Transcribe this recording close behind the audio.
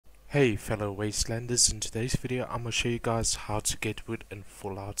Hey fellow wastelanders, in today's video I'm going to show you guys how to get wood in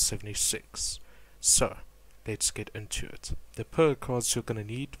Fallout 76. So, let's get into it. The perk cards you're going to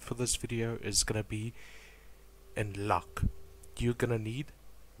need for this video is going to be in luck. You're going to need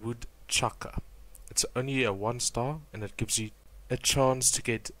wood chucker. It's only a 1 star and it gives you a chance to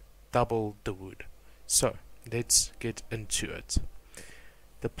get double the wood. So, let's get into it.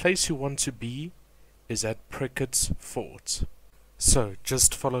 The place you want to be is at Prickett's fort. So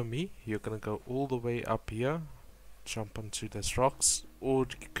just follow me. You're gonna go all the way up here, jump onto these rocks, or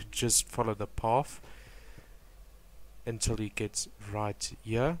you could just follow the path until you get right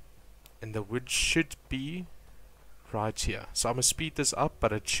here, and the wood should be right here. So I'm gonna speed this up,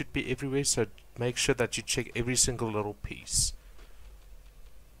 but it should be everywhere, so make sure that you check every single little piece.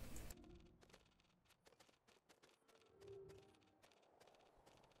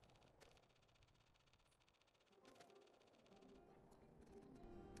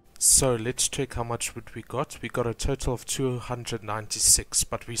 So let's check how much wood we got. We got a total of 296,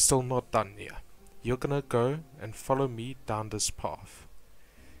 but we're still not done here. You're gonna go and follow me down this path.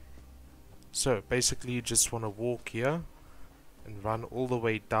 So basically you just want to walk here and run all the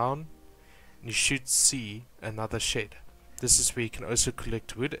way down, and you should see another shed. This is where you can also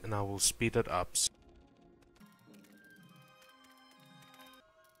collect wood, and I will speed it up.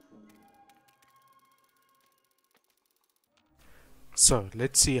 So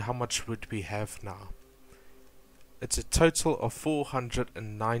let's see how much wood we have now. It's a total of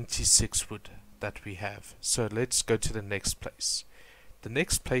 496 wood that we have. So let's go to the next place. The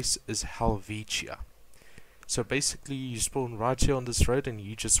next place is Helvetia. So basically you spawn right here on this road and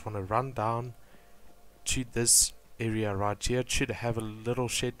you just want to run down to this area right here. It should have a little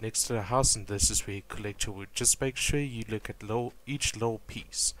shed next to the house, and this is where you collect your wood. Just make sure you look at each little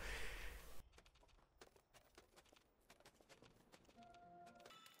piece.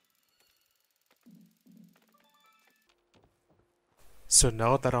 So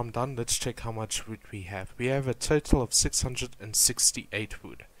now that I'm done, let's check how much wood we have. We have a total of 668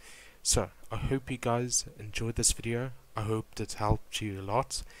 wood. So I hope you guys enjoyed this video. I hope it helped you a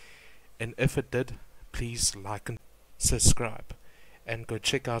lot. And if it did, please like and subscribe. And go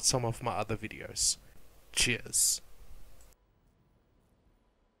check out some of my other videos. Cheers.